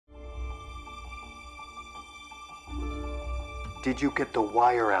Did you get the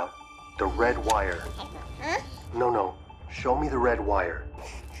wire out? The red wire? No. Show me the red wire.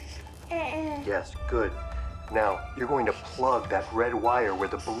 Yes, good. Now, you're going to plug that red wire where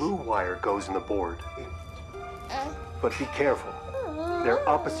the blue wire goes in the board. But be careful. They're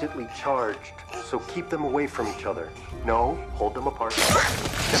oppositely charged, so keep them away from each other. No, hold them apart.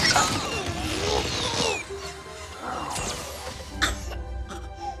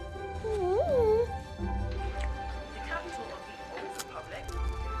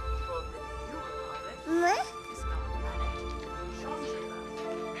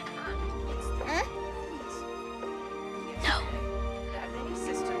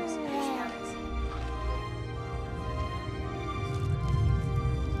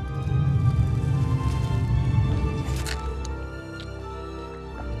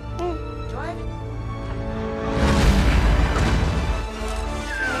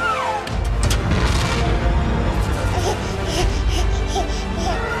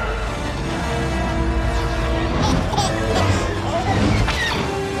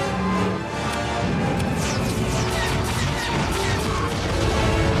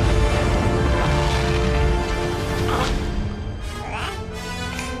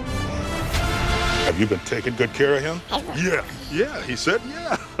 Have you been taking good care of him? Yeah, he said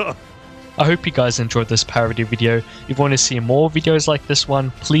yeah. I hope you guys enjoyed this parody video. If you want to see more videos like this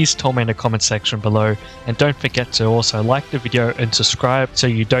one, please tell me in the comment section below. And don't forget to also like the video and subscribe so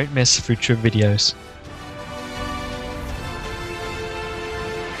you don't miss future videos.